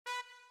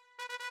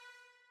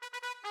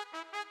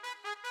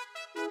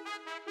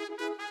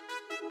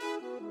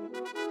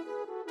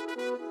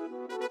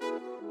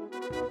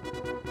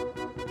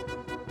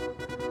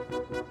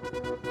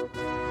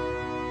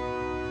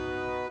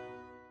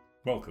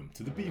Welcome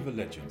to the Beaver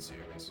Legends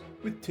series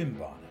with Tim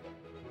Barnett.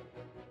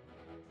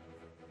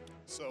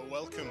 So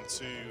welcome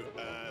to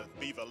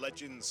Beaver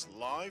Legends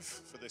Live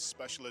for this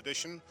special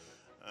edition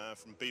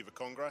from Beaver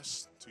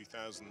Congress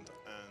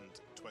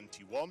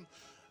 2021,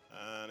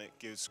 and it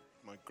gives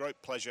my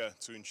great pleasure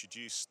to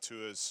introduce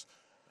to us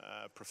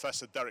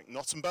Professor Derek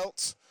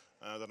Knottenbelt,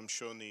 that I'm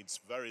sure needs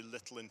very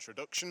little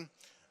introduction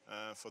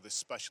for this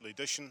special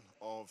edition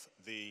of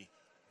the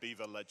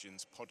Beaver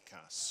Legends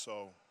podcast.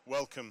 So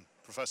welcome,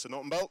 Professor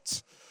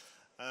Knottenbelt.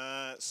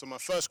 So my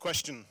first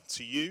question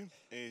to you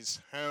is,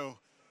 how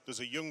does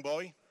a young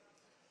boy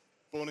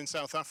born in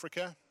South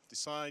Africa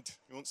decide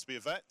he wants to be a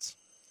vet,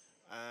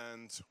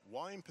 and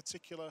why in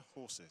particular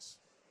horses?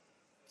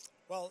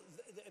 Well,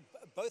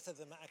 both of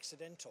them are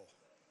accidental,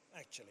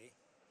 actually.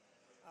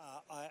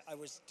 I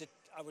was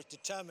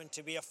determined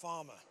to be a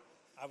farmer.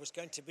 I was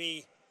going to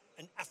be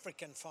an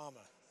African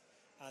farmer,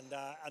 and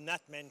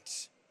that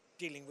meant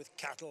dealing with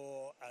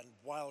cattle and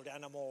wild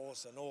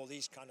animals and all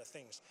these kind of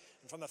things.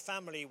 And from a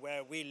family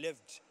where we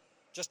lived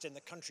just in the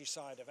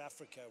countryside of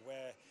Africa,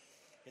 where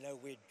I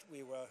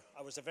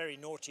was a very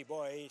naughty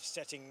boy,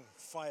 setting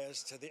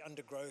fires to the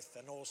undergrowth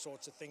and all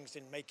sorts of things,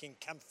 in making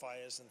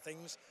campfires and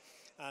things,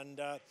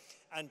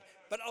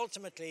 but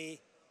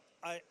ultimately,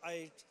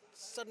 I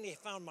suddenly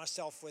found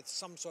myself with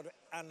some sort of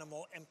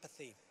animal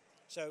empathy.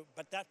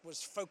 But that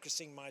was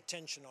focusing my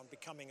attention on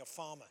becoming a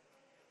farmer.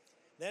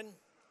 Then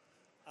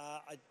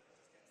I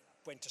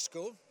went to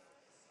school,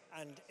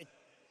 and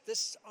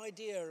this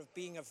idea of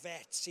being a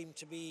vet seemed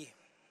to be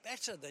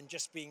better than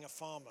just being a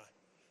farmer.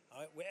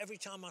 Where every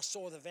time I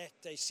saw the vet,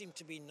 they seemed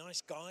to be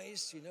nice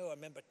guys. I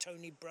remember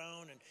Tony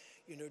Brown and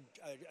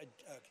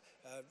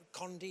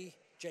Condi,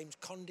 James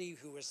Condi,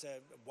 who was a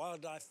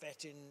wildlife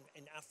vet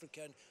in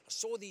Africa. And I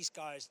saw these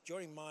guys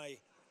during my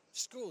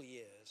school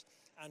years,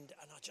 and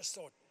I just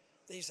thought,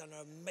 these are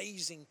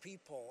amazing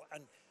people,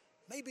 and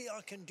maybe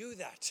I can do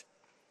that.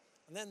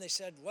 And then they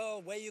said,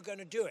 well, where are you going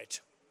to do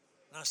it?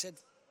 And I said,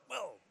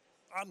 well,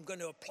 I'm going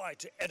to apply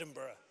to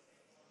Edinburgh.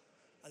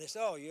 And they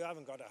said, oh, you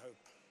haven't got a hope.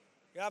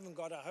 You haven't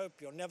got a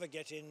hope. You'll never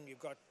get in.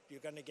 You're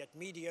going to get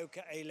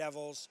mediocre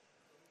A-levels.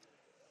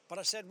 But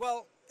I said,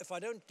 well, if I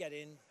don't get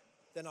in,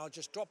 then I'll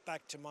just drop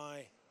back to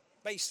my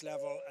base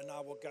level and I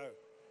will go.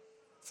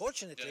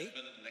 Fortunately,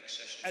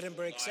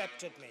 Edinburgh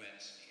accepted me.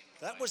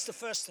 That was the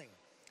first thing.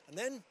 And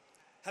then,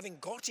 having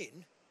got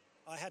in,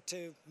 I had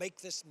to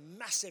make this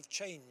massive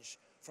change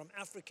from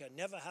Africa,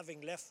 never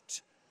having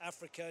left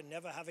Africa,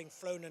 never having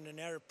flown in an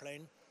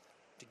aeroplane,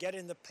 to get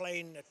in the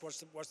plane that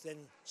was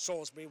then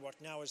Salisbury, what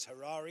now is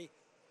Harare,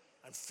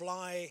 and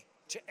fly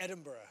to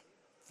Edinburgh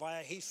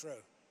via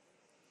Heathrow.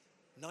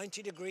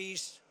 90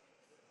 degrees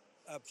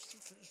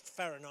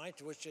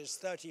Fahrenheit, which is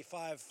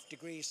 35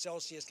 degrees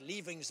Celsius,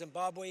 leaving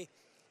Zimbabwe.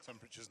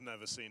 Temperatures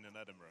never seen in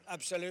Edinburgh.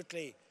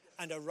 Absolutely.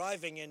 And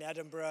arriving in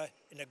Edinburgh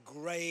in a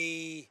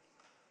grey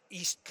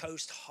East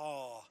Coast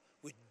har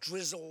with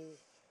drizzle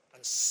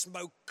and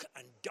smoke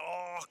and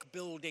dark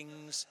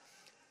buildings.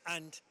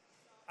 And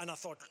I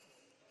thought,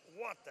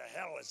 what the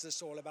hell is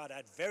this all about? I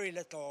had very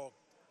little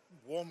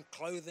warm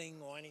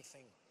clothing or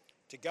anything.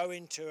 To go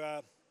into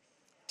a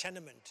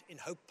tenement in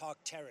Hope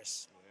Park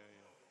Terrace.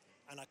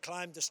 And I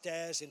climbed the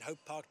stairs in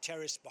Hope Park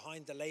Terrace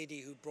behind the lady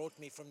who brought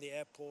me from the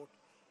airport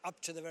up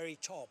to the very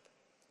top.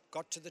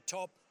 Got to the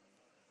top,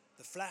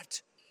 the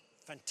flat,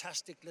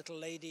 fantastic little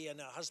lady and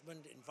her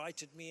husband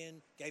invited me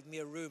in, gave me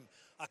a room.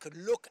 I could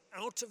look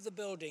out of the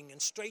building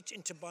and straight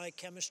into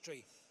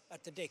biochemistry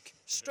at the Dick.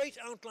 Straight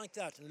out like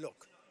that and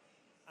look.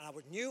 And I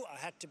knew I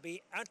had to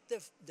be at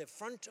the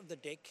front of the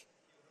Dick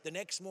the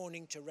next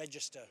morning to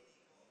register.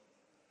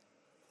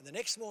 And the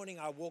next morning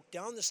I walked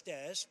down the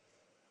stairs,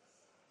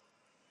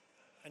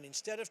 and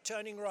instead of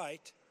turning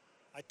right,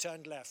 I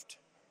turned left,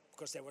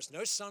 because there was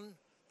no sun,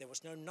 there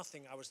was no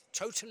nothing. I was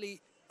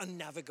totally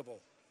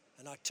unnavigable.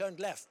 And I turned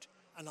left,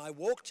 and I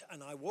walked,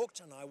 and I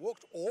walked, and I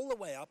walked all the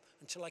way up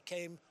until I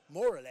came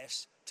more or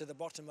less to the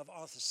bottom of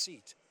Arthur's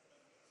Seat.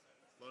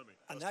 Blimey,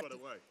 that's quite a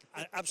way.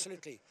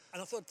 Absolutely.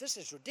 And I thought, this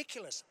is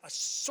ridiculous. I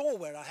saw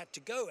where I had to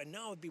go, and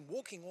now I've been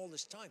walking all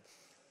this time.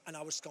 And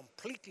I was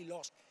completely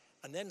lost.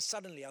 And then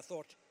suddenly I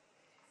thought,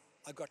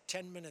 I got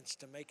 10 minutes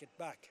to make it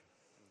back.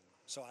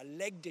 So I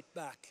legged it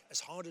back as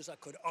hard as I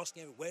could,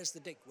 asking everyone, where's the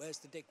Dick, where's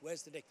the Dick,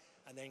 where's the Dick?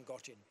 And then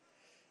got in.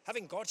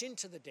 Having got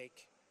into the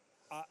Dick,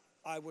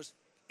 I was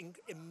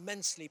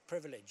immensely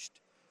privileged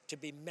to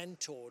be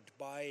mentored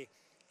by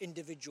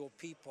individual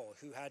people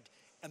who had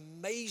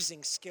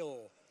amazing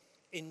skill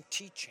in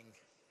teaching.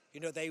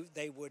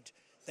 They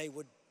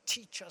would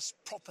teach us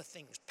proper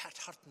things. Pat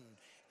Hutton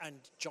and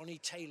Johnny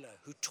Taylor,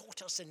 who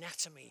taught us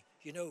anatomy,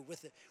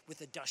 with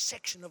the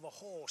dissection of a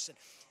horse, and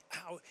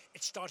how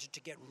it started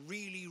to get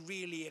really,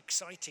 really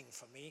exciting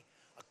for me.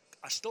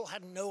 I still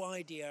had no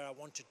idea I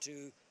wanted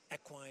to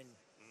equine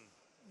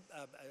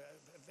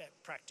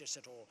practice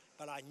at all,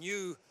 but I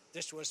knew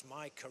this was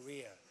my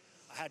career.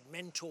 I had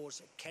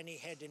mentors, Kenny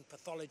Head in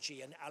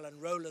pathology and Alan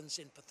Rowlands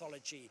in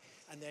pathology,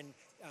 and then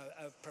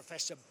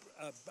Professor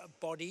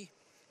Boddy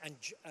and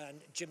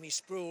Jimmy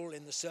Spruill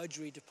in the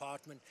surgery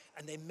department,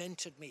 and they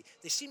mentored me.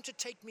 They seemed to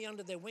take me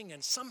under their wing,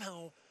 and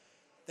somehow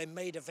they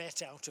made a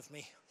vet out of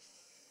me.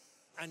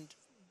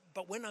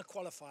 But when I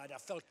qualified, I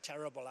felt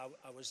terrible.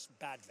 I was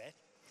a bad vet.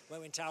 I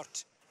went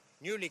out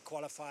newly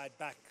qualified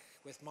back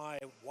with my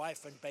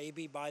wife and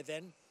baby by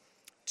then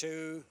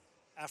to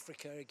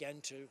Africa again,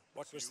 to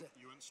what So was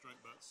you went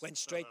straight back? went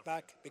straight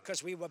back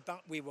because we were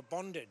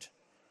bonded.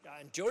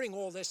 And during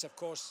all this, of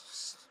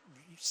course,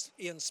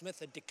 Ian Smith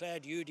had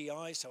declared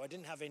UDI, so I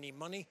didn't have any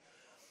money.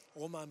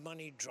 All my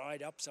money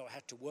dried up, so I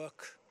had to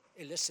work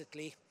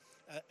illicitly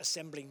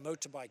assembling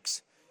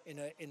motorbikes in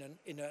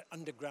an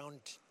underground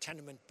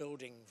tenement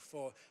building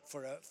for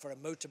a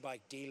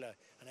motorbike dealer,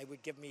 and they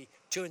would give me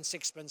 2 and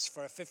 6pence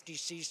for a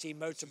 50cc motorbike.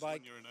 This is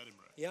when you're in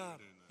Edinburgh. Yeah, you were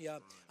doing this, yeah.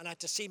 right. And I had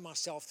to see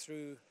myself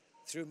through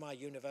my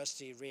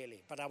university,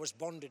 really. But I was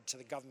bonded to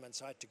the government,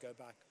 so I had to go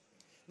back.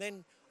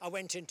 Then I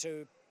went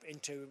into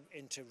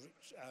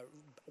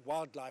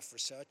wildlife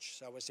research.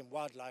 So I was in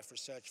wildlife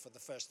research for the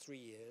first 3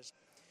 years,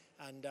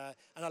 and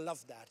I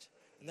loved that.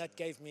 And that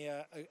gave me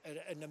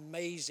an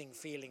amazing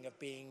feeling of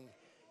being,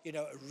 you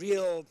know, a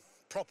real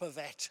proper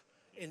vet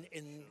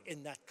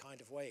in that kind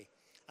of way.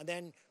 And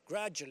then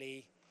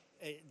gradually,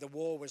 the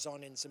war was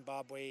on in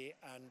Zimbabwe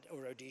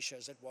or Rhodesia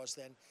as it was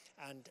then,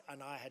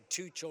 and I had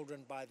 2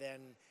 children by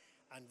then,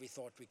 and we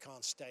thought we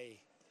can't stay.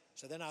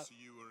 So then So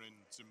you were in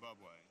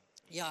Zimbabwe?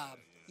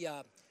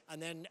 yeah.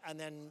 And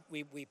then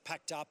we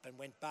packed up and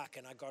went back,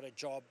 and I got a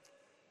job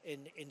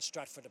in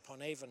Stratford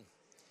upon Avon,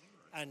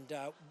 and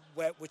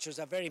which was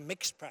a very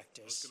mixed I was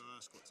practice. going to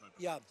ask what type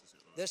of Yeah, practice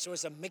it was. this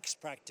was a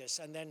mixed practice,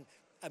 and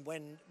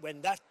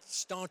when that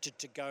started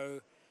to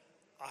go,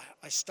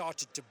 I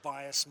started to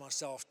bias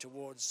myself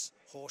towards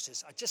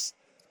horses.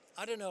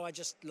 I don't know, I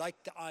just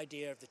liked the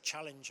idea of the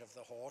challenge of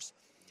the horse,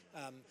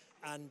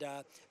 and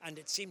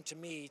it seemed to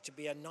me to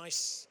be a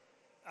nice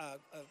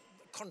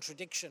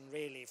contradiction,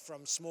 really,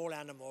 from small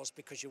animals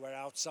because you were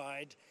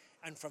outside,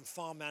 and from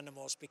farm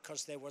animals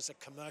because there was a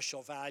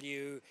commercial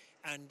value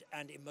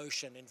and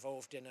emotion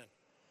involved in it.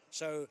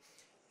 So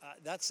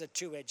that's a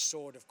two-edged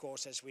sword, of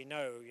course, as we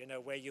know, you know,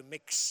 where you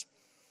mix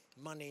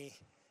money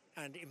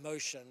and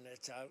emotion.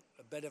 It's a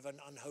bit of an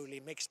unholy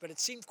mix, but it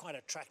seemed quite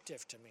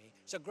attractive to me.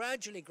 So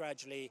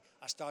gradually,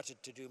 I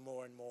started to do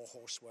more and more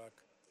horse work.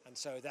 And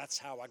so that's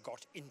how I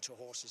got into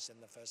horses in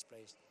the first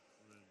place.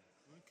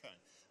 Okay.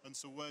 And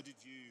so where did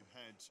you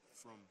head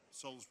from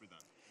Salisbury then?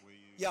 Were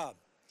you, Yeah.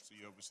 So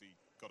you obviously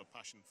got a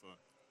passion for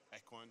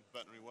equine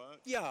veterinary work?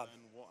 Yeah.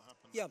 And what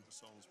happened Yeah. after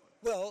Salisbury?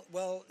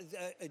 Well,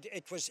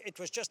 it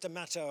was just a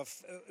matter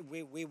of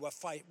we were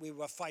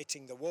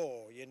fighting the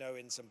war, you know,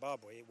 in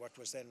Zimbabwe, what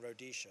was then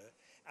Rhodesia,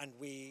 and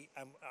we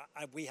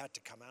had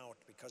to come out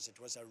because it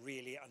was a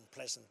really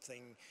unpleasant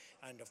thing,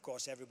 and of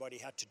course everybody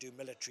had to do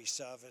military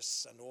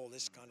service and all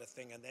this kind of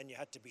thing, and then you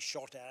had to be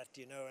shot at,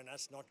 you know, and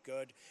that's not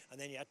good, and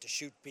then you had to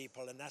shoot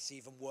people, and that's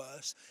even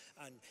worse,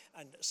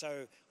 and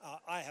so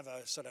I have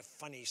a sort of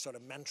funny sort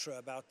of mantra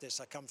about this.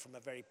 I come from a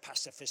very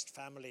pacifist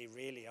family,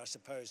 really, I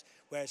suppose,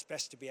 where it's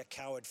best to be a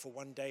coward for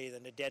one day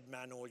than a dead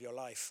man all your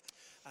life.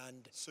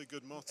 And It's a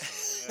good motto.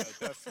 Yeah,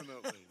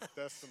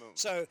 definitely.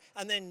 so,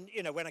 and then,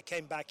 you know, when I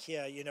came back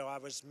here, you know, I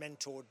was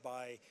mentored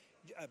by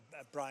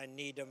Brian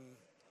Needham,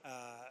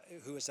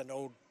 who was an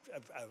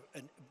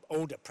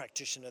older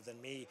practitioner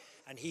than me,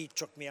 and he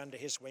took me under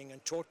his wing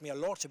and taught me a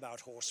lot about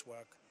horse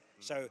work.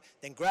 So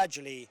then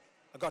gradually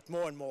I got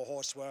more and more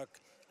horse work,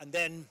 and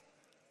then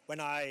when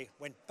I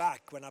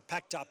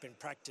packed up in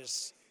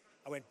practice,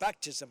 I went back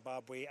to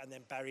Zimbabwe, and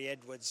then Barry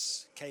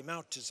Edwards came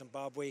out to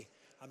Zimbabwe.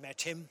 I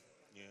met him,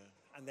 Yeah.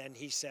 and then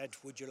he said,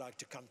 "Would you like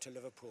to come to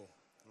Liverpool?"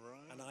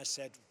 Right. And I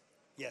said,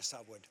 "Yes,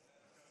 I would,"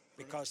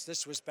 because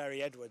this was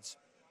Barry Edwards.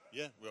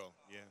 Yeah, well,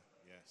 yeah,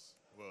 yes.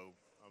 Well,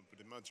 I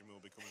would imagine we'll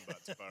be coming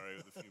back to Barry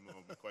with a few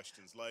more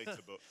questions later.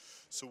 But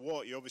so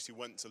what? You obviously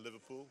went to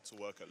Liverpool to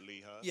work at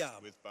Lea Yeah.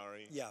 with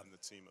Barry Yeah. and the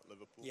team at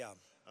Liverpool. Yeah.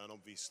 And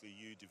obviously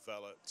you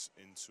developed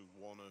into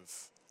one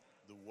of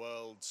the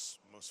world's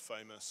most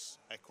famous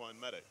equine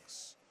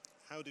medics.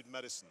 How did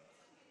medicine?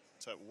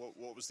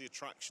 What was the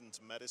attraction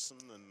to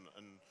medicine,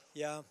 and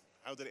Yeah.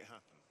 how did it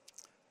happen?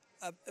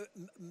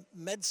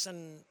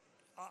 Medicine,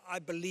 I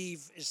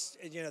believe, is,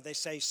 you know, they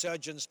say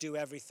surgeons do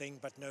everything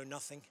but know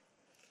nothing.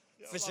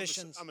 Yeah, well,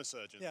 Physicians. I'm a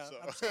surgeon, Yeah,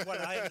 so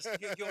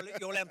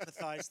you'll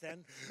empathise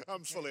then.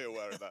 I'm fully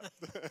aware of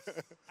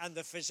that. And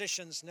the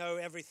physicians know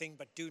everything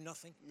but do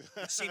nothing.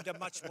 It seemed a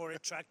much more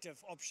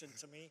attractive option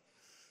to me.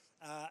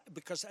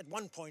 Because at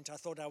one point I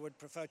thought I would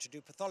prefer to do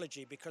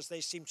pathology because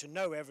they seem to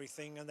know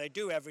everything and they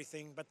do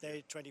everything, but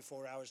they're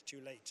 24 hours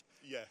too late.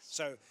 Yes.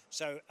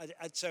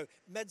 So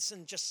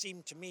medicine just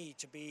seemed to me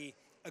to be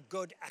a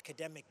good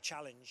academic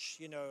challenge,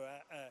 you know,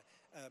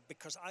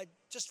 because I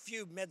just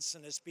view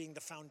medicine as being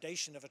the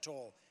foundation of it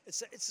all.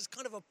 It's a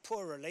kind of a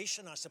poor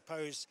relation, I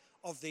suppose,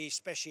 of the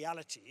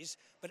specialities,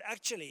 but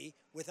actually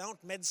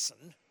without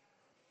medicine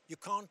you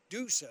can't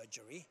do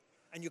surgery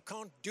and you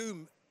can't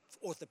do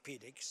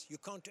orthopedics. You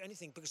can't do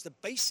anything because the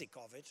basic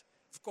of it,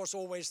 of course,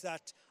 always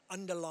that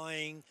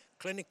underlying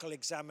clinical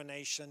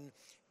examination.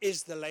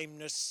 Is the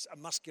lameness a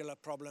muscular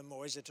problem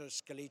or is it a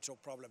skeletal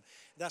problem?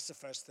 That's the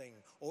first thing.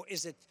 Or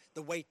is it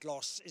the weight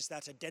loss? Is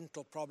that a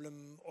dental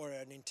problem or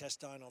an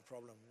intestinal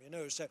problem? You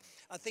know, so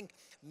I think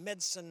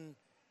medicine,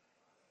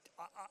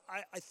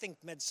 I think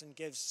medicine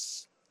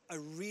gives a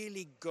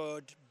really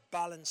good,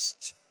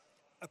 balanced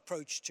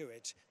approach to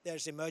it.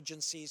 There's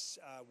emergencies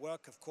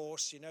work, of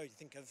course. You know, you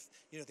think of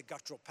the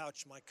guttural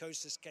pouch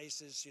mycosis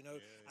cases,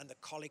 and the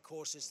colic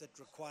horses that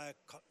require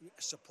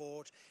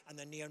support, and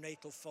the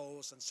neonatal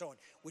foals and so on,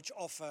 which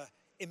offer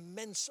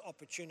immense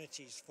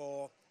opportunities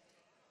for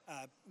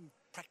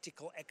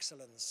practical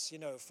excellence.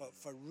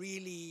 For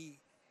really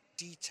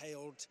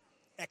detailed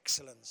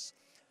excellence.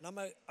 And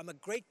I'm a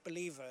great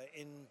believer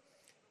in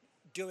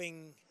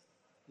doing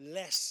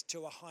less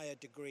to a higher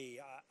degree.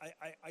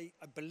 I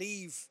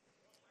believe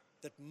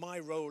that my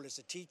role as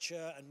a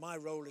teacher and my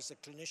role as a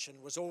clinician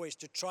was always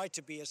to try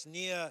to be as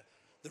near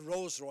the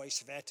Rolls-Royce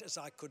vet as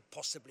I could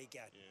possibly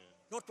get. Yeah.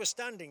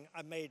 Notwithstanding,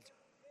 I made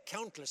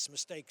countless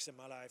mistakes in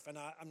my life, and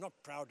I'm not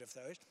proud of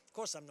those. Of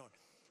course I'm not.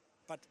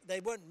 But they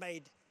weren't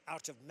made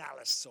out of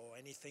malice or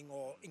anything,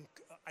 or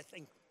I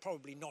think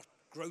probably not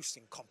gross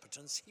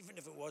incompetence, even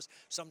if it was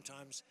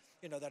sometimes,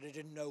 that I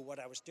didn't know what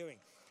I was doing.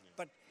 Yeah.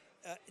 But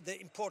the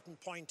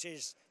important point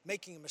is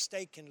making a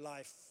mistake in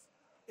life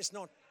is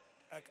not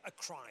a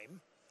crime.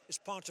 It's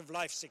part of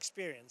life's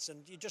experience,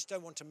 and you just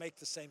don't want to make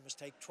the same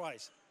mistake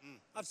twice.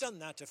 I've done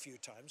that a few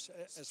times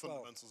as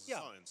well. Fundamentals of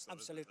science.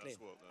 Absolutely.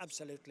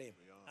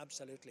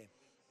 Absolutely.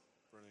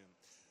 Brilliant.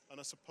 And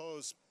I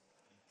suppose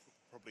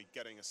probably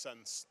getting a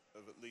sense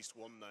of at least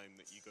one name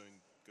that you're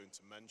going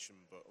to mention,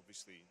 but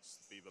obviously it's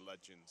the Beaver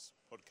Legends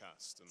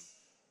podcast, and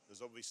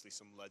there's obviously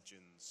some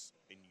legends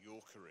in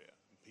your career,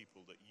 and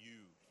people that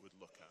you would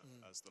look at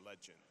as the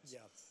legends.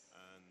 Yeah.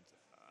 And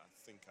I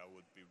think I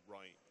would be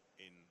right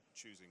in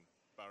choosing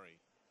Barry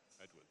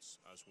Edwards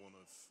as one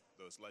of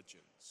those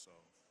legends. So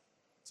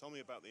tell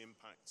me about the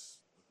impact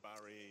of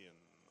Barry, and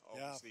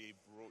obviously he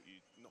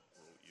not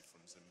brought you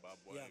from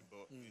Zimbabwe,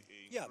 but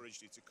he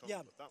encouraged you to come.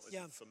 But that was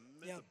a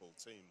formidable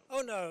team. Oh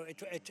no,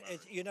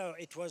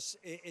 it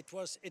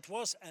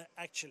was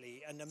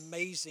actually an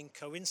amazing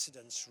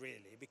coincidence,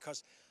 really,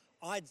 because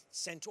I'd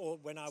sent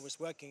when I was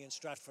working in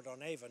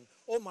Stratford-on-Avon,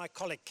 all my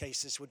colic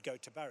cases would go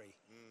to Barry.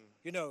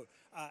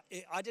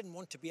 I didn't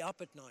want to be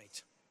up at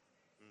night.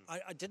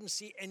 I didn't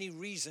see any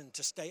reason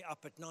to stay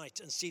up at night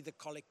and see the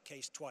colic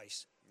case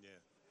twice. Yeah.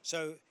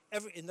 So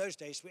in those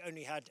days, we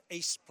only had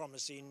ACE,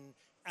 Promazine,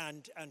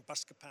 and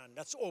Buscopan.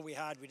 That's all we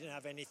had. We didn't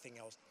have anything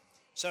else.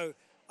 So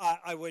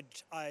I would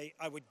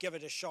give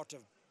it a shot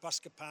of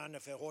Buscopan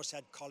if a horse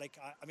had colic.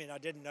 I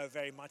didn't know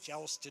very much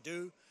else to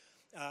do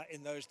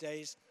in those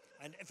days.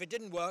 And if it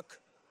didn't work,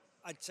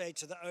 I'd say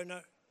to the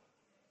owner,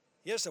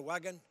 here's a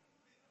wagon,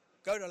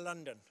 go to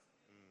London.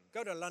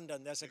 Go to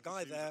London, there's a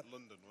guy there.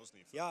 London, wasn't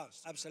he? Yeah,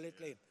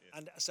 absolutely. Yeah.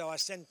 And so I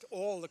sent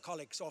all the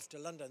colics off to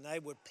London. They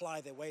would ply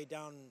their way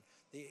down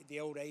the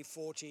old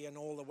A40 and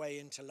all the way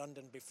into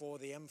London before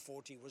the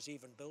M40 was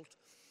even built.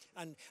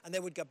 And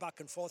they would go back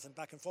and forth. And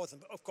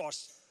of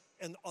course,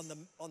 on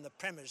the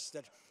premise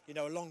that,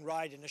 a long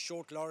ride in a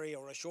short lorry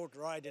or a short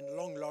ride in a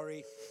long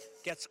lorry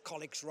gets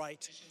colics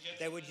right.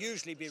 They would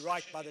usually be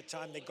right by the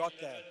time they got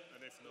there.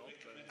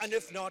 And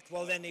if not,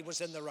 well, then he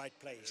was in the right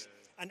place.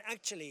 Yeah. And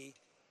actually,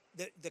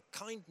 the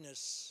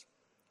kindness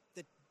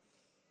that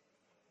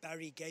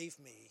Barry gave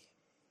me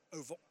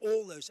over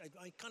all those,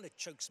 it kind of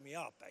chokes me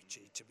up,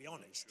 actually, to be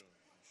honest.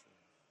 Sure.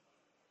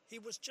 He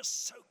was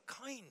just so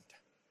kind.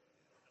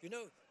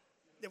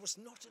 There was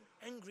not an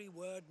angry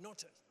word,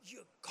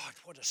 God,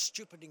 what a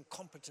stupid,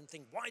 incompetent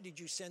thing. Why did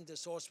you send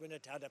this horse when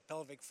it had a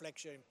pelvic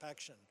flexure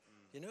impaction?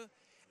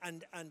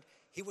 And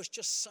he was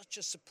just such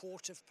a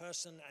supportive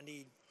person,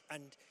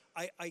 and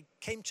I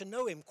came to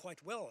know him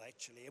quite well,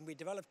 actually, and we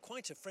developed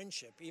quite a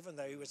friendship, even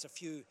though he was a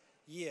few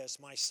years,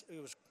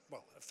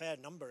 a fair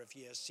number of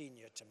years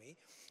senior to me,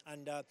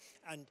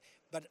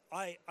 but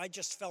I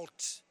just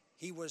felt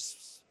he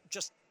was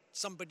just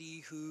somebody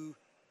who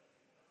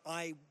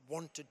I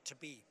wanted to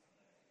be.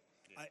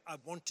 Yeah. I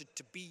wanted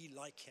to be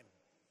like him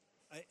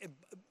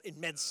in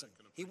medicine.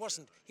 He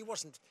wasn't.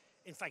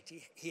 In fact,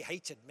 he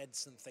hated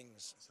medicine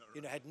things.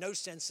 Right? Had no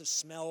sense of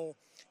smell.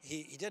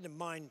 He didn't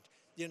mind.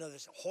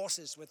 There's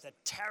horses with a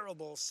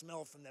terrible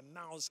smell from their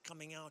mouths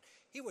coming out.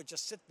 He would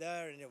just sit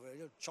there and he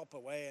would chop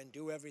away and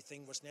do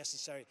everything was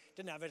necessary.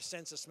 Didn't have a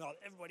sense of smell.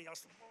 Everybody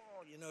else,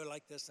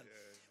 like this.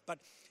 But,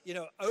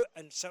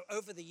 and so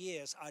over the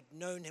years, I'd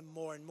known him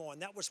more and more.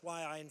 And that was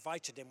why I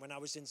invited him when I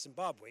was in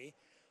Zimbabwe.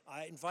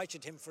 I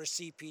invited him for a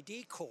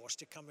CPD course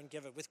to come and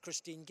give it with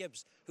Christine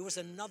Gibbs, who was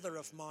another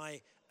of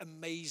my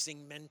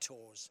amazing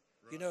mentors.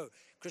 Right.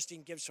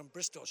 Christine Gibbs from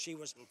Bristol, she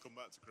was... We'll come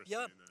back to Christine.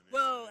 Yeah,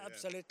 well,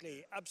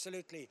 absolutely.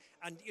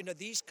 And,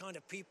 these kind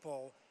of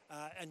people,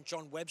 and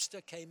John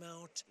Webster came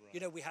out,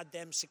 right. We had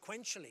them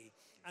sequentially.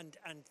 And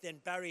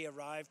then Barry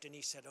arrived and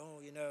he said,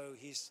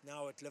 he's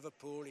now at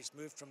Liverpool. He's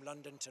moved from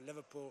London to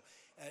Liverpool.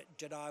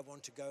 Did I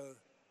want to go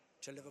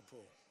to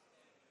Liverpool,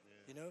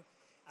 you know,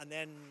 and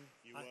then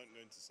You weren't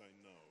going to say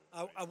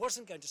no. I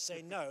wasn't going to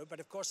say no, but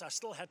of course I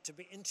still had to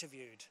be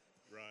interviewed.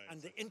 Right.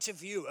 And the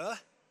interviewer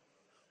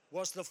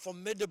was the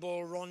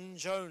formidable Ron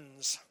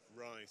Jones.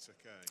 Right.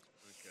 Okay.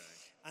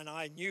 And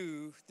I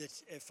knew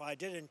that if I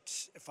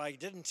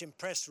didn't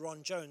impress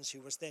Ron Jones,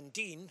 who was then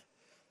dean,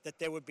 that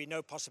there would be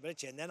no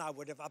possibility, and then I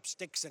would have up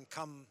sticks and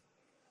come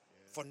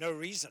for no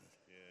reason.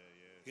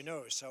 You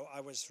know, so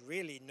I was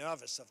really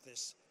nervous of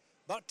this.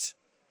 But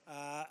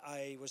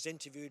I was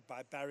interviewed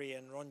by Barry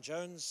and Ron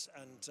Jones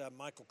and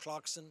Michael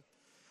Clarkson,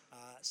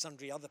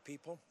 sundry other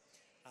people,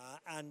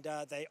 and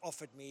they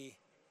offered me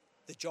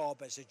the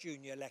job as a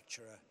junior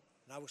lecturer.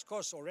 And I was, of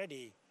course,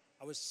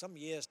 I was some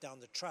years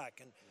down the track,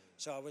 and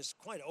so I was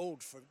quite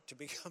old to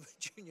become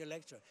a junior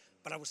lecturer,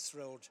 but I was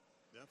thrilled.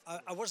 Yeah,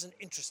 I wasn't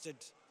interested.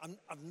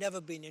 I've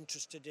never been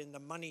interested in the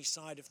money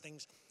side of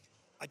things.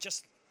 I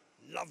just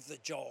love the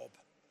job.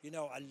 You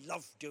know, I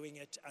love doing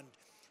it, and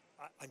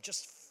I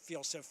just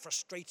feel so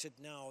frustrated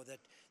now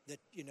that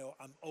you know,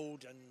 I'm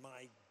old and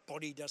my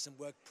body doesn't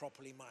work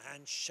properly. My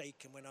hands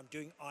shake, and when I'm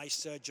doing eye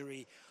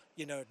surgery,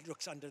 you know, it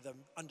looks under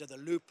the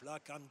loop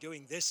like I'm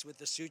doing this with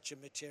the suture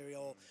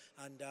material,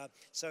 and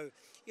so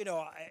you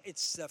know,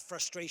 it's the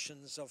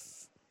frustrations of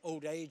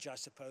old age, I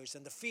suppose,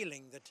 and the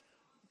feeling that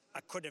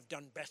I could have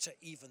done better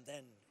even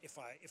then if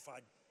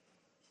I'd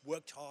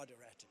worked harder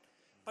at it.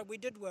 But we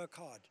did work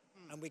hard,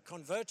 and we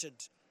converted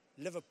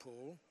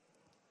Liverpool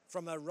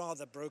from a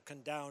rather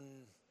broken down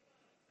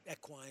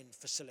equine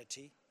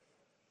facility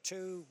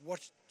to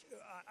what,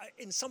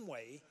 in some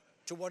way,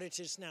 to what it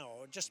is now,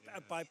 just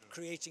by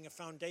creating a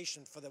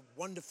foundation for the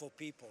wonderful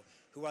people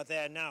who are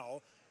there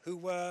now, who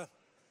were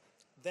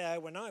there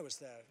when I was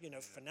there. You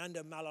know,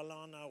 Fernando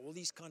Malalana, all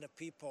these kind of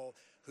people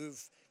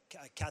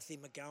Kathy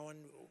McGowan,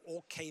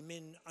 all came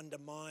in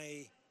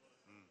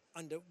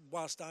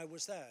whilst I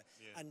was there.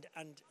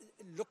 And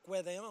look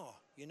where they are,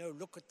 you know,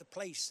 look at the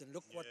place and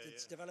look what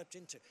it's developed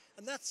into.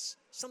 And that's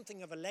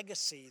something of a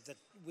legacy that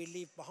we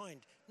leave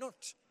behind.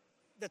 Not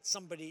that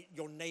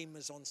your name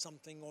is on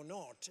something or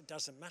not, it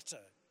doesn't matter.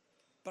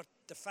 But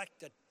the fact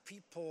that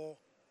people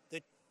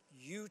that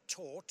you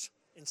taught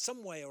in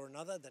some way or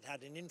another, that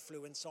had an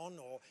influence on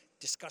or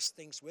discussed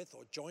things with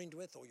or joined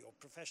with, or your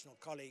professional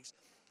colleagues,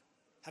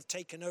 have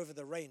taken over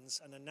the reins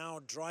and are now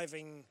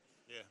driving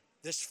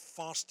this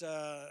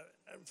faster,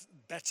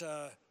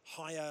 better,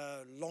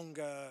 higher,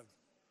 longer,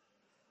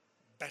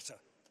 better.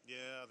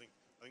 Yeah, I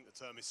think the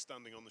term is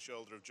standing on the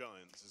shoulder of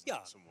giants, isn't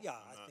it? Somewhat? Yeah,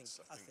 I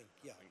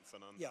think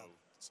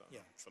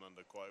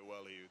Fernando quite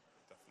well. He would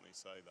definitely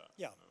say that.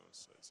 Yeah. You know,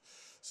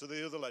 so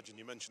the other legend,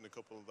 you mentioned a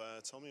couple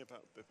there. Tell me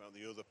about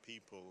the other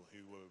people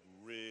who were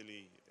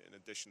really, in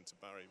addition to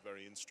Barry,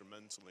 very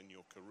instrumental in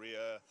your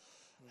career.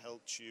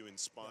 Helped you,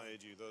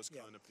 inspired you, those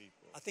kind of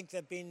people. I think there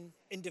have been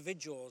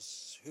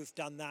individuals who've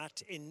done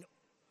that in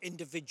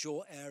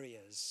individual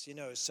areas, you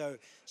know. So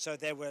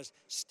there was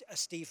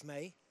Steve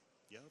May,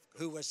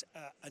 who was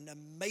an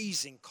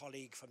amazing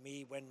colleague for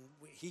me when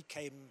he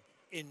came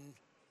in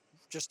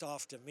just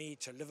after me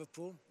to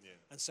Liverpool.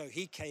 And so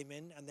he came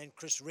in, and then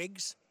Chris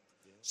Riggs.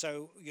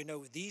 So, you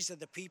know, these are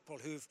the people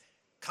who've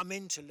come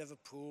into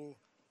Liverpool,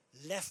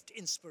 left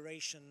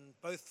inspiration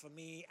both for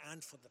me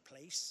and for the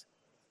place,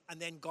 and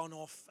then gone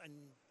off and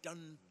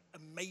done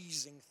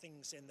amazing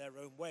things in their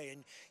own way.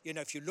 And, you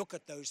know, if you look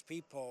at those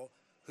people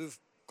who've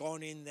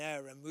gone in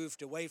there and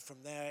moved away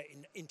from there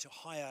into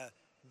higher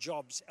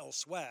jobs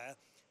elsewhere,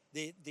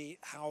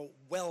 how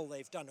well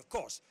they've done. Of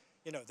course,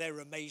 you know, they're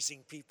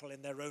amazing people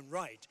in their own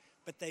right,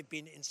 but they've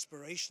been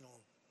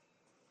inspirational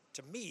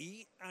to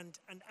me and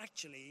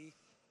actually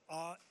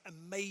are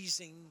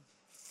amazing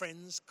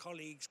friends,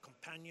 colleagues,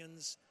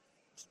 companions,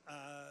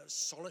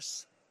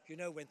 solace. You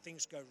know, when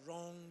things go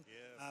wrong,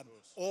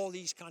 all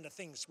these kind of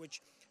things,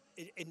 which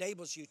it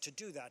enables you to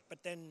do that.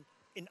 But then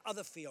in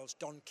other fields,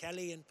 Don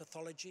Kelly in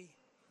pathology,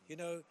 you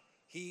know,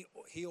 he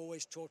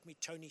always taught me.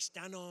 Tony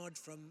Stannard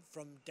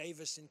from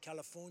Davis in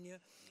California,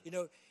 you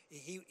know,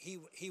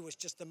 he was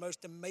just the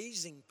most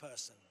amazing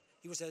person.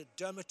 He was a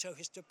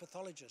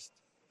dermatohistopathologist,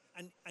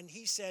 and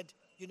he said,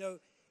 you know,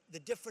 the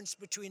difference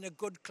between a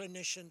good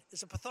clinician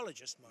is a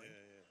pathologist, mind.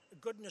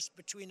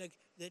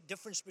 The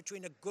difference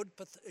between a good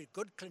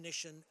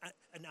clinician,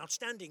 an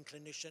outstanding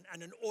clinician,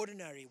 and an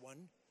ordinary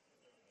one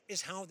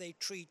is how they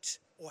treat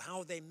or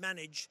how they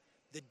manage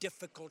the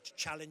difficult,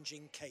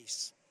 challenging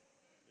case.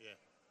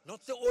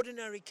 Not the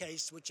ordinary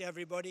case, which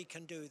everybody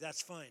can do,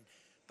 that's fine.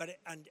 But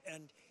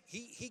and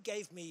he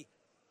gave me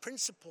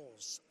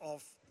principles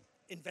of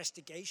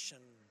investigation.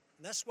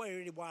 And that's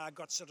really why I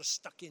got sort of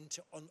stuck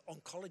into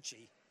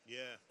oncology.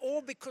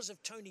 All because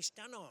of Tony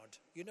Stannard,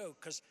 you know,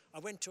 because I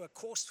went to a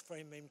course for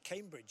him in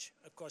Cambridge.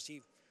 Of course,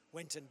 he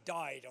went and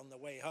died on the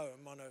way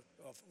home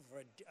for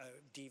a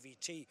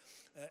DVT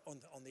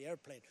on the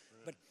airplane.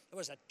 But it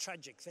was a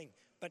tragic thing.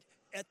 But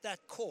at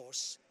that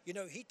course, you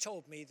know, he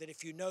told me that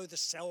if you know the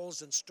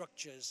cells and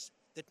structures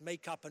that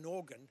make up an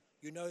organ,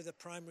 you know the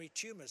primary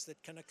tumors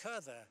that can occur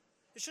there.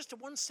 It's just a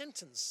one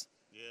sentence.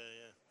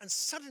 And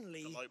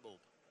suddenly... The light bulb.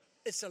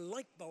 it's a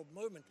light bulb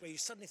moment where you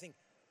suddenly think,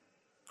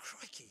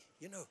 crikey,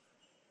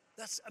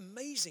 that's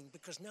amazing,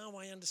 because now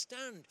I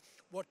understand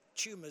what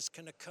tumors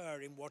can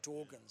occur in what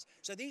organs.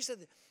 So these are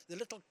the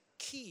little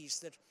keys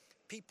that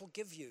people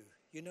give you,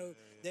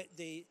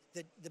 the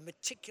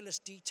meticulous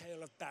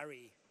detail of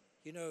Barry,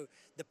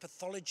 the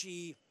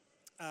pathology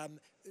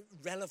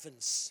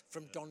relevance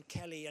from Don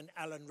Kelly and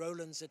Alan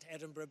Rowlands at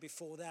Edinburgh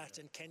before that,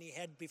 and Kenny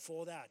Head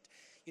before that,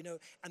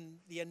 and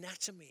the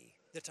anatomy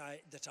that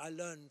I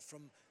learned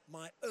from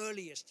my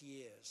earliest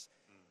years.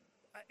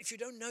 If you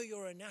don't know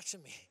your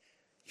anatomy,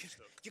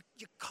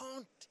 you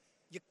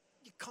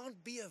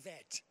can't be a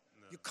vet.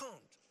 No. You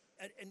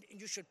can't, and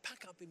you should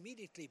pack up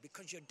immediately,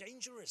 because you're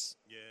dangerous.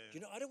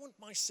 Yeah. I don't want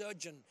my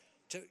surgeon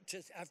to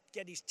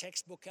get his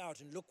textbook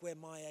out and look where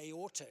my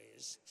aorta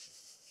is.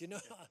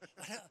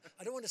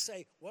 I don't want to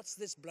say, what's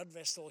this blood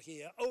vessel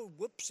here? Oh,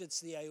 whoops, it's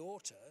the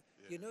aorta.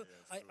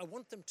 I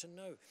want them to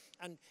know.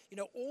 And,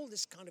 all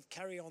this kind of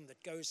carry on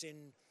that goes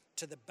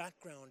into the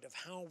background of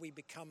how we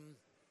become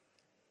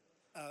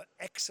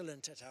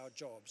excellent at our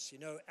jobs,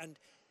 and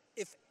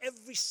if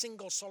every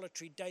single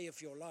solitary day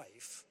of your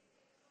life,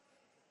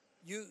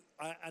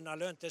 and I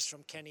learned this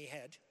from Kenny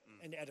Head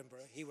in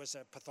Edinburgh, he was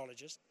a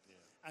pathologist,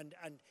 and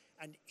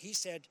he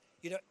said,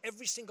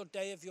 every single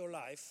day of your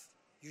life,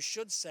 you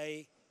should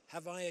say,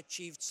 have I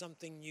achieved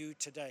something new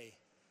today?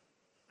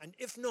 And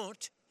if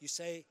not, you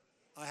say,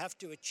 I have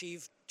to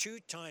achieve 2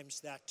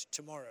 times that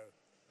tomorrow.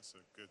 That's a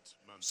good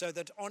mantra. So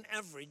that on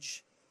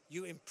average,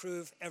 you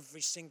improve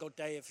every single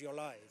day of your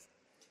life.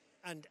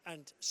 And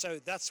so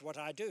that's what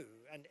I do.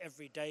 And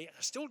every day,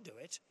 I still do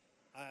it.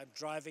 I'm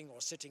driving or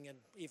sitting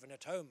even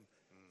at home,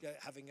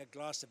 having a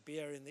glass of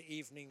beer in the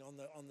evening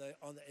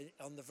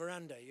on the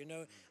veranda,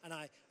 And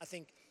I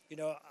think,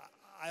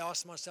 I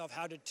ask myself,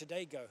 how did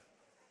today go?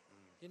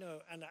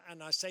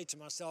 And I say to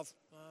myself,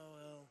 oh,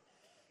 well,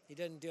 he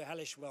didn't do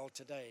hellish well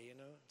today,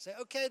 Say,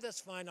 okay,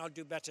 that's fine, I'll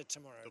do better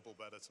tomorrow. Double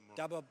better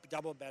tomorrow.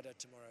 Double better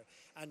tomorrow.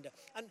 And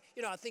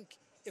I think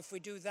if we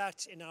do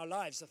that in our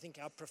lives, I think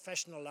our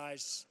professional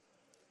lives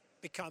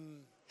become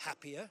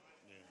happier.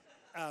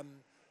 Yeah.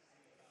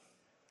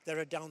 There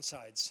are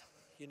downsides.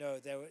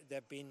 There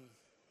have been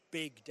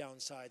big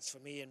downsides for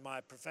me in my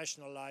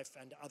professional life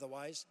and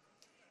otherwise.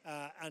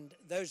 And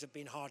those have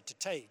been hard to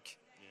take,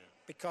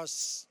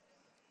 because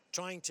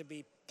trying to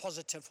be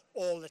positive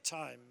all the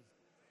time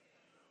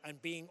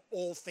and being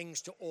all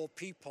things to all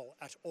people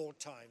at all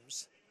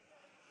times.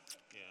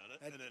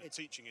 Yeah, and a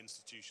teaching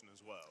institution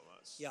as well.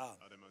 That's, yeah,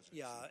 I'd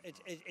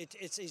imagine.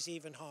 It's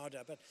even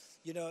harder. But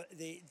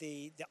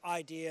the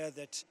idea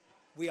that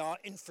we are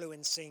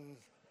influencing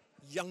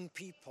young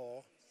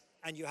people,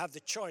 and you have the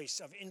choice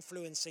of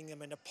influencing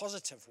them in a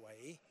positive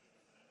way,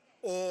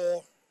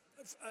 or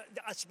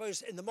I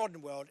suppose in the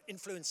modern world,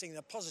 influencing in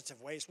a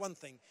positive way is one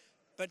thing,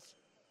 but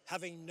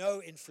having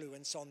no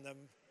influence on them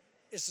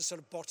is the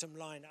sort of bottom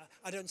line.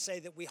 I don't say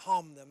that we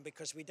harm them,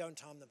 because we don't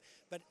harm them,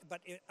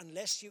 but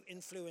unless you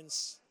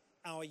influence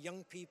our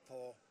young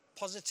people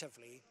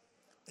positively,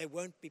 they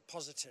won't be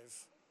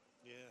positive.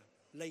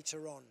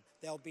 Later on,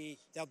 they'll be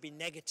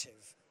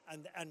negative,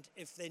 and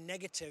if they're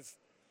negative,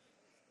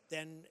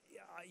 then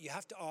you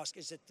have to ask,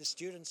 is it the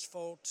student's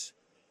fault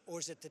or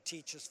is it the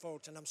teacher's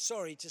fault? And I'm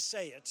sorry to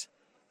say it,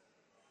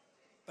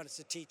 but it's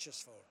the teacher's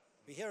fault.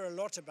 We hear a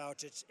lot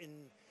about it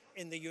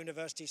in the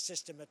university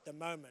system at the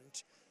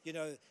moment.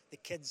 The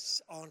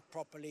kids aren't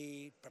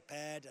properly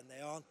prepared, and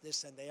they aren't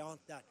this and they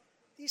aren't that.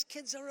 These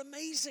kids are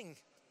amazing.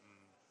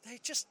 They're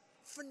just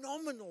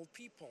phenomenal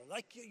people,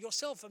 like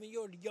yourself. I mean,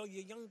 you're a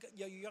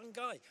young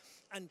guy,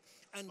 and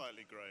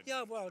slightly grey.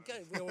 Yeah, well,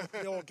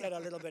 we all get a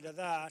little bit of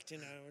that.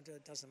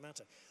 It doesn't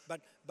matter.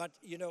 But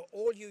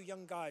all you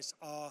young guys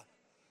are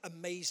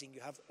amazing.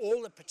 You have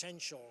all the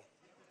potential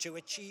to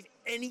achieve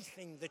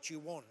anything that you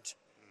want,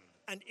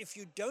 and if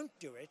you don't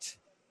do it,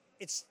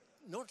 it's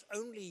not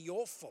only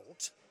your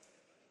fault,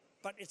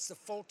 but it's the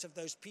fault of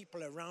those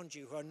people around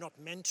you who are not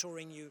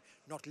mentoring you,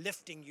 not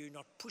lifting you,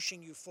 not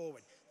pushing you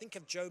forward. Think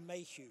of Joe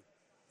Mayhew.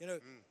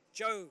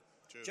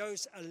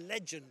 Joe's a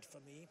legend for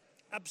me,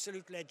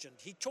 absolute legend.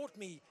 He taught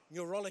me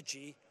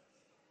neurology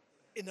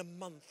in a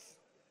month,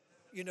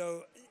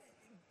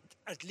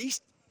 at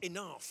least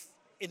enough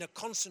in a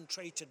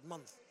concentrated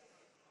month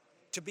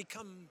to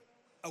become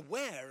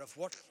aware of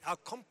how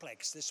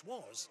complex this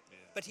was. Yeah.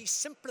 But he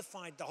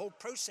simplified the whole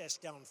process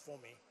down for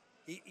me.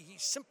 He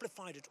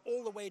simplified it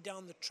all the way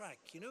down the track,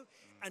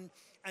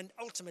 and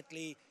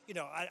ultimately,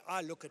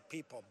 I look at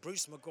people,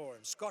 Bruce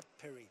McGoran, Scott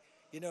Perry,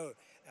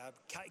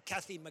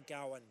 Kathy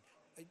McGowan,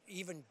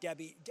 even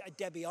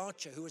Debbie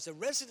Archer, who was a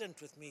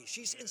resident with me.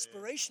 She's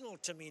inspirational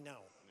to me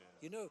now,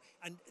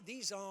 and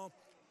these are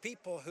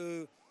people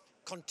who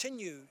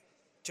continue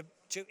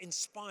to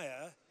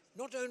inspire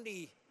not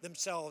only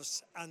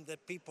themselves and the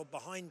people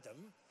behind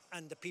them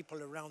and the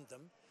people around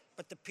them,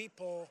 but the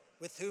people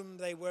with whom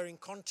they were in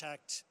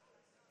contact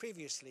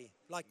previously,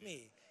 like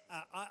me.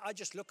 I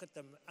just look at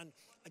them and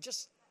I'm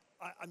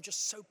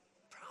just so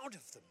proud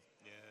of them.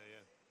 Yeah.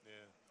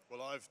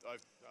 Well, I've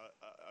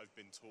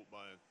been taught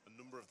by a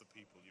number of the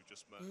people you've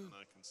just met, and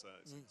I can say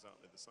it's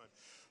exactly the same.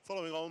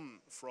 Following on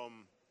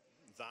from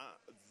that,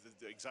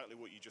 exactly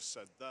what you just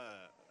said there,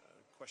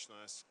 a question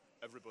I ask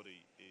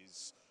everybody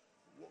is,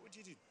 what would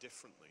you do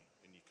differently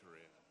in your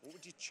career? What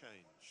would you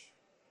change,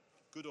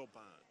 good or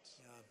bad?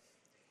 Yeah.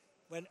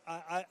 When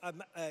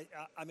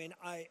I mean,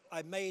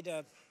 I made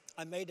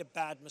a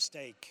bad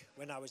mistake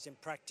when I was in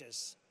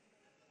practice.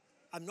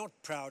 I'm not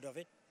proud of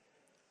it,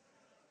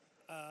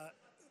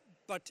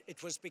 but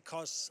it was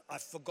because I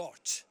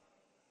forgot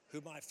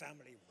who my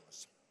family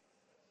was.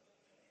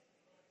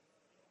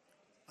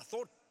 I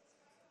thought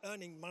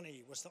earning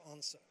money was the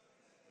answer.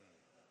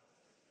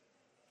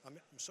 I'm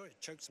sorry,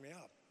 it chokes me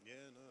up. Yeah,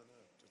 no,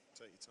 just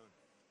take your time.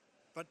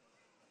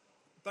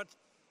 But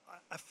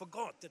I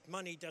forgot that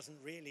money doesn't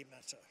really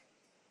matter.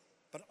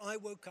 But I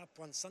woke up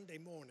one Sunday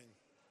morning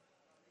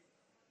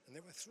and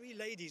there were 3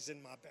 ladies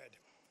in my bed.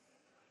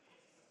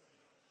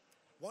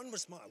 One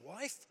was my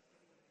wife.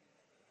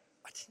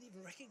 I didn't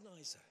even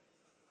recognize her.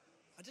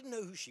 I didn't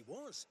know who she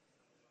was.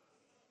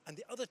 And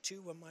the other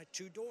 2 were my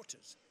 2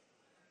 daughters.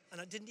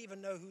 And I didn't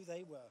even know who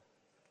they were.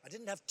 I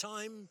didn't have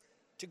time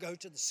to go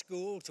to the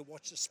school to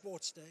watch the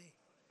sports day.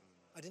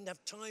 I didn't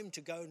have time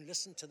to go and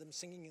listen to them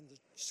singing in the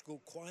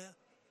school choir,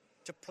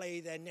 to play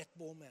their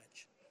netball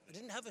match. I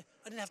didn't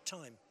have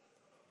time.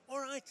 All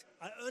right,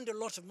 I earned a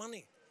lot of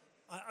money.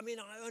 I mean,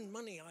 I earned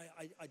money.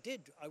 I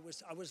did. I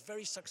was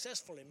very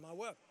successful in my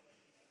work.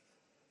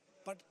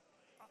 But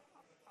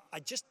I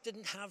just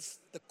didn't have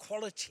the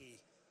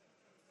quality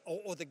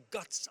or the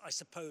guts, I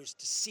suppose,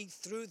 to see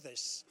through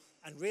this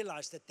and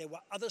realize that there were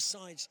other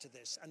sides to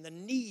this, and the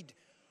need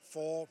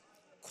for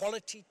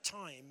quality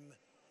time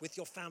with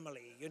your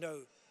family, you know,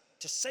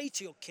 to say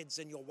to your kids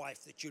and your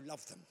wife that you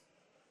love them.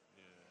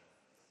 Yeah.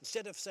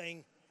 Instead of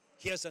saying,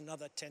 here's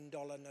another $10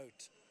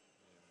 note.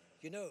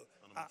 You know,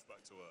 and I'm off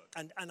back to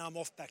work. And I'm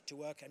off back to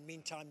work, and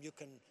meantime you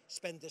can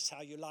spend this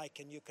how you like,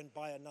 and you can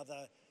buy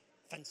another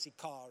fancy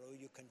car, or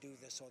you can do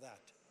this or that,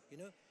 you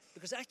know?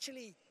 Because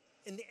actually,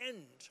 in the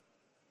end,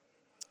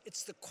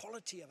 it's the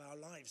quality of our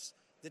lives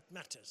that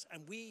matters.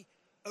 And we,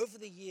 over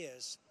the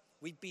years,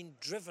 we've been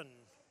driven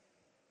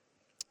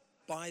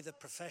by the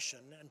profession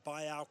and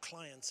by our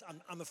clients.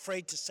 I'm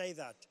afraid to say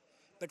that,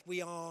 but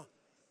we are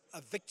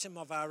a victim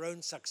of our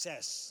own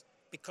success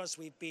because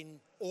we've been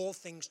all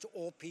things to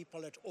all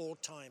people at all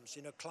times.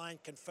 You know,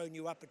 client can phone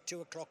you up at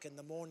 2 o'clock in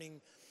the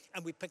morning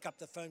and we pick up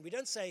the phone. We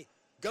don't say,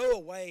 go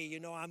away, you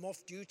know, I'm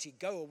off duty,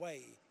 go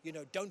away, you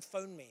know, don't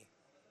phone me.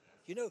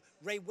 You know,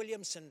 Ray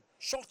Williamson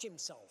shot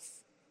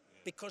himself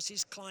because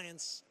his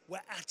clients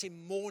were at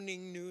him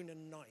morning, noon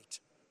and night.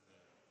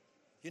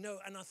 You know,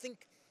 and I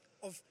think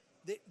of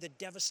the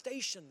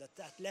devastation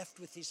that left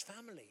with his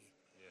family,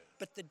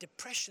 but the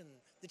depression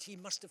that he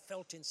must have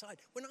felt inside.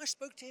 When I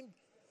spoke to him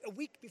a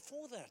week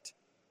before that,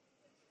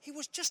 he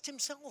was just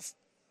himself.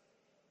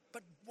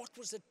 But what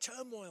was the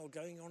turmoil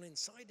going on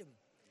inside him?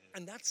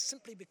 And that's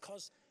simply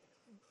because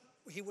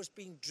he was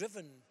being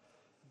driven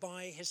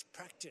by his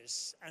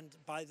practice and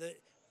by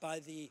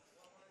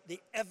the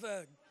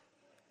ever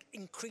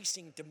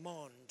increasing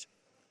demand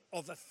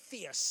of a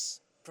fierce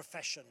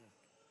profession,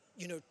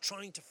 you know,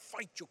 trying to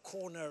fight your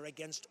corner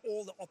against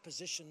all the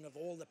opposition of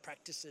all the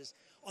practices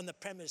on the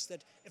premise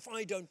that if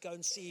I don't go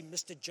and see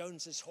Mr.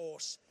 Jones's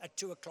horse at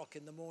 2 o'clock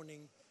in the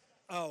morning,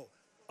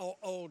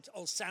 old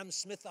Sam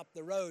Smith up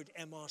the road,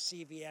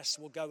 MRCVS,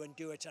 will go and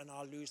do it and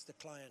I'll lose the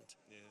client.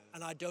 Yeah.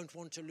 And I don't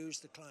want to lose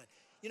the client.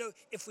 You know,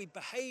 if we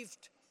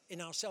behaved in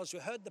ourselves, we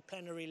heard the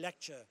plenary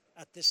lecture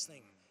at this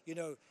thing, you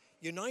know,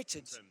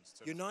 united,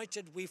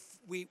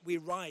 we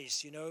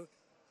rise, you know,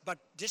 but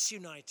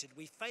disunited,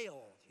 we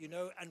fail, you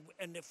know,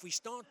 and if we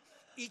start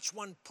each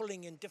one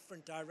pulling in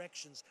different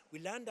directions, we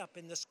land up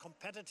in this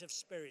competitive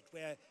spirit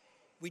where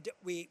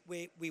we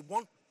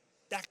want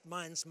that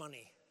man's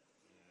money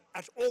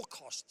at all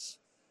costs.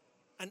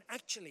 And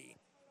actually,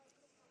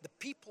 the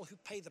people who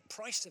pay the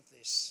price of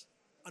this,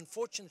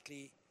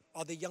 unfortunately,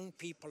 are the young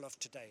people of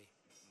today,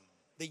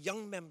 the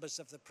young members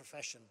of the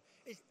profession.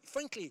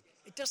 Frankly,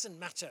 it doesn't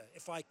matter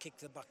if I kick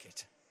the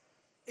bucket.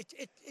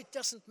 It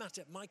doesn't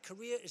matter. My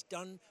career is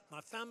done.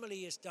 My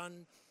family is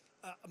done.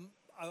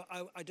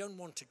 I don't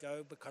want to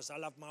go because I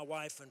love my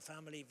wife and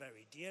family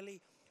very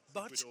dearly.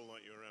 But we'd all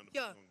like you around a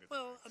bit longer.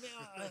 Well, I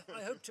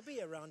mean, I hope to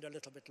be around a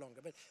little bit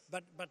longer.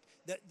 But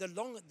the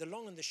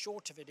long and the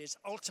short of it is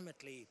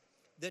ultimately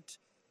that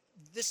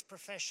this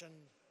profession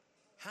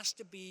has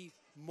to be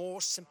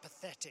more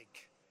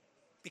sympathetic,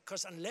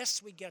 because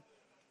unless we get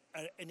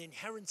an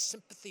inherent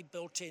sympathy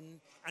built in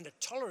and a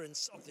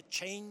tolerance of the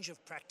change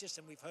of practice,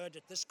 and we've heard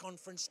at this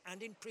conference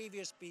and in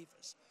previous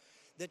beavers,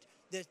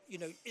 that you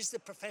know, is the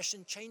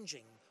profession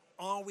changing?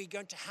 Are we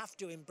going to have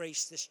to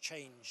embrace this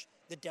change,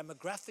 the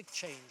demographic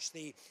change,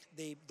 the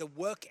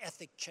work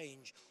ethic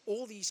change,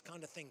 all these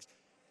kind of things?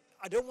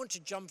 I don't want to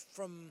jump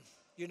from,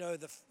 you know,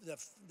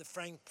 the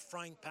frying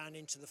pan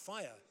into the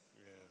fire.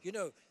 Yeah. You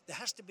know, there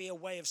has to be a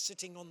way of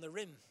sitting on the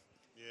rim,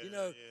 you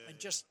know, and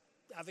just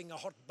having a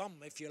hot bum,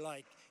 if you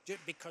like,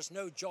 because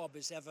no job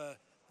is ever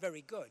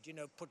very good.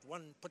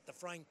 Put the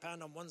frying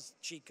pan on one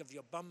cheek of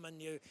your bum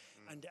and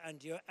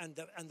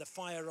the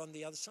fire on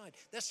the other side.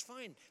 That's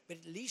fine, but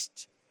at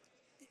least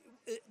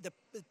the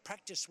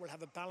practice will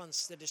have a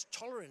balance that is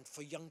tolerant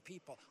for young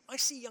people. I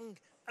see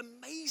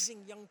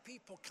amazing young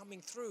people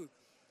coming through,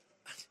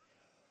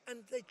 and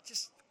they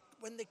just,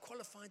 when they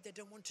qualified, they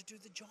don't want to do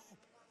the job.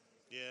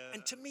 Yeah.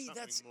 And to me,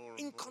 that's Yeah.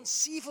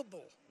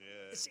 inconceivable.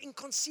 It's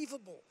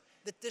inconceivable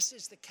that this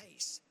is the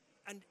case.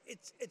 And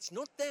it's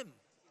not them.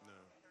 No.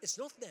 It's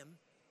not them.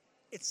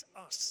 It's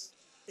us.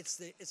 It's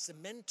the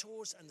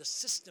mentors and the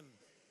system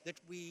that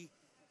we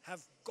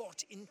have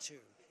got into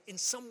in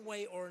some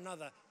way or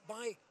another.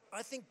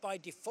 I think by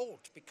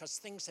default, because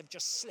things have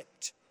just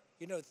slipped.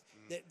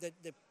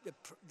 The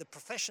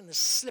profession has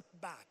slipped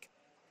back.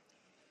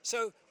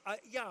 So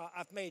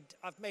I've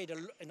made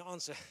an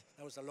answer.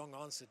 That was a long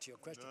answer to your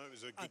question. No, it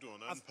was a good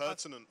one and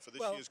pertinent for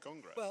this year's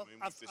Congress. Well,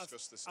 we've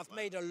discussed this. I've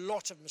made a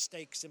lot of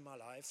mistakes in my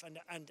life,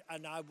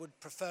 and I would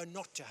prefer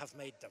not to have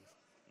made them.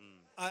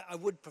 I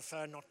would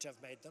prefer not to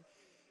have made them,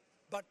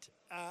 but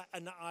I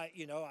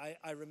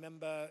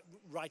remember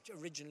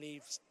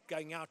originally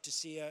going out to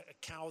see a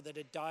cow that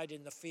had died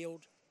in the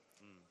field,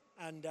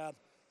 and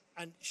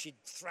she'd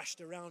thrashed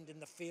around in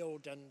the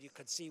field, and you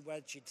could see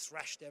where she'd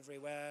thrashed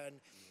everywhere,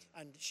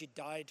 and she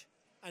died.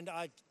 And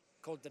I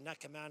called the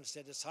NACA man and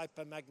said, it's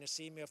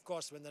hypermagnesemia. Of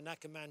course, when the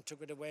NACA man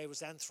took it away, it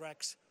was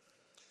anthrax.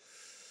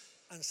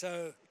 And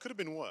so... It could have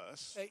been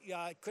worse.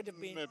 It could have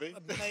been. Maybe.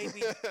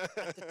 Maybe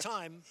at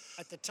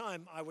the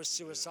time, I was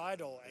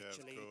suicidal,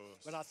 actually.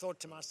 But I thought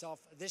to myself,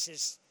 this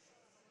is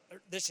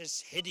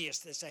hideous.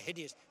 This is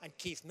hideous. And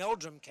Keith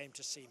Meldrum came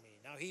to see me.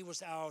 Now, he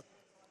was our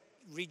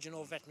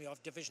divisional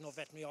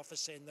veterinary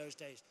officer in those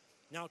days.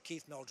 Now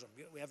Keith Meldrum.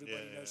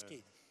 Everybody knows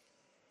Keith.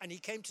 And he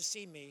came to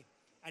see me,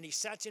 and he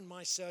sat in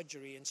my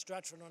surgery in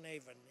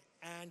Stratford-on-Avon,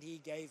 and he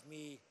gave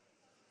me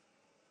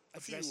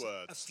a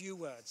few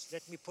words.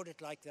 Let me put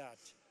it like that.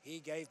 He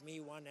gave me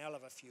one hell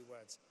of a few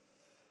words.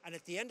 And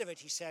at the end of it,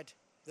 he said,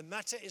 the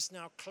matter is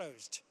now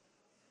closed.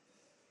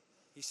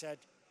 He said,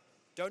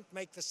 don't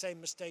make the same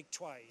mistake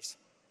twice.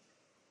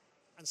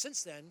 And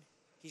since then,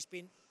 he's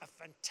been a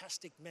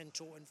fantastic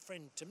mentor and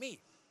friend to me.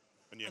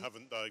 And you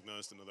haven't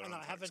diagnosed another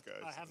anthrax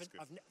case?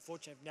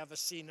 Fortunately, I've never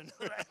seen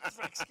another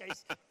anthrax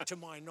case, to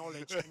my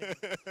knowledge.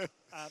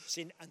 I've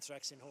seen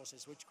anthrax in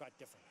horses, which is quite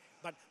different.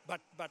 But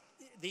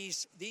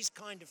these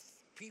kind of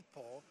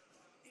people,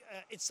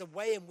 it's the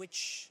way in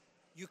which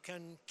you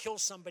can kill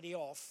somebody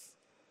off,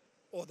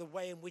 or the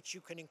way in which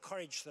you can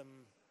encourage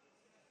them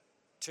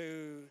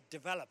to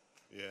develop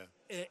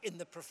in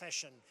the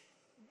profession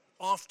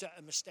after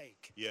a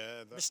mistake.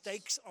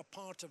 Mistakes are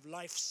part of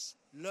life's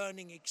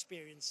learning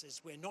experiences.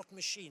 We're not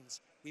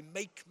machines. We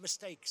make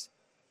mistakes.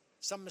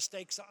 Some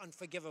mistakes are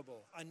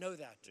unforgivable. I know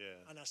that.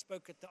 And I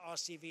spoke at the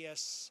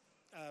RCVS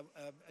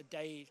a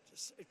day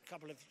a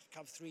couple of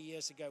 3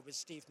 years ago with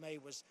Steve May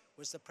was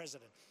the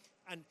president.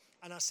 And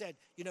I said,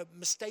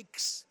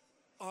 mistakes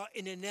are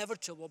an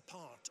inevitable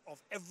part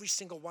of every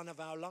single one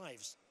of our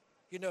lives.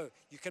 You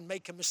can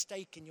make a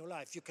mistake in your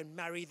life. You can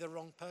marry the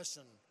wrong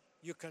person.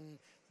 You can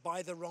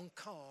buy the wrong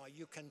car.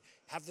 You can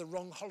have the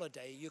wrong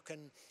holiday. You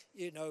can,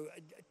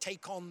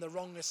 take on the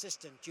wrong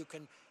assistant. You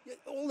can,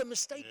 all the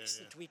mistakes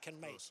that we can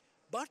make.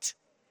 But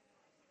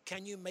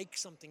can you make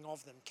something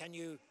of them? Can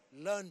you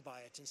learn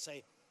by it and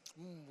say,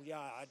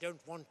 I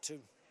don't want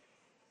to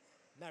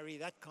marry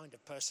that kind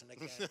of person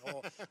again,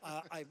 or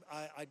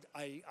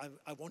I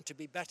want to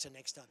be better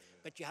next time.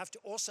 But you have to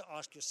also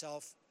ask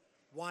yourself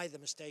why the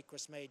mistake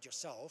was made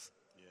yourself,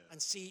 and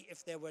see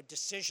if there were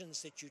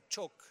decisions that you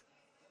took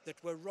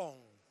that were wrong,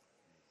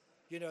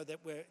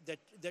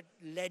 that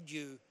led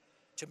you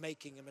to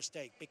making a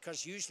mistake.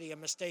 Because usually a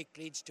mistake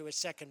leads to a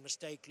second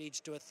mistake,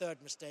 leads to a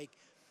third mistake,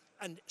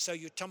 and so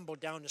you tumble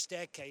down a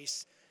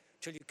staircase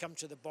till you come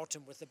to the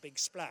bottom with a big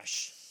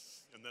splash.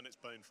 And then it's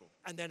painful.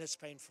 And then it's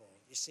painful,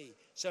 you see.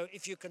 So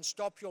if you can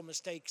stop your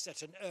mistakes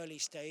at an early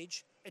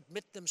stage,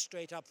 admit them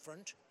straight up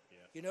front.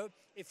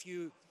 If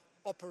you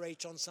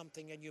operate on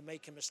something and you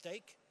make a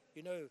mistake,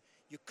 you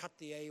cut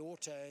the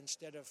aorta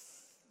instead of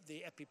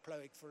the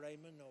epiploic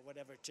foramen or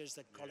whatever it is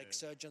that colic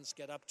surgeons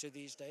get up to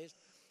these days.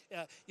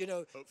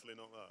 Hopefully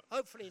not that.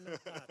 Hopefully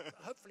not that.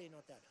 Hopefully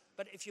not that.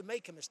 But if you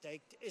make a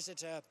mistake, is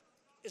it a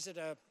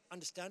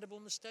understandable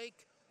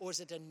mistake, or is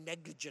it a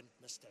negligent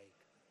mistake?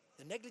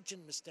 The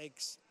negligent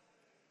mistakes,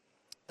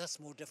 that's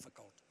more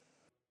difficult.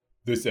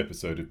 This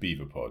episode of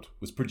BeaverPod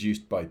was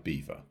produced by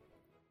Beaver.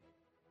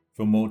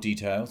 For more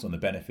details on the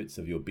benefits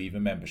of your Beaver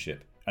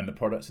membership and the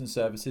products and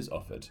services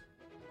offered,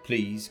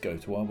 please go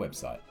to our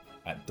website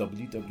at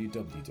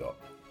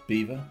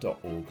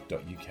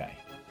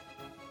www.beaver.org.uk.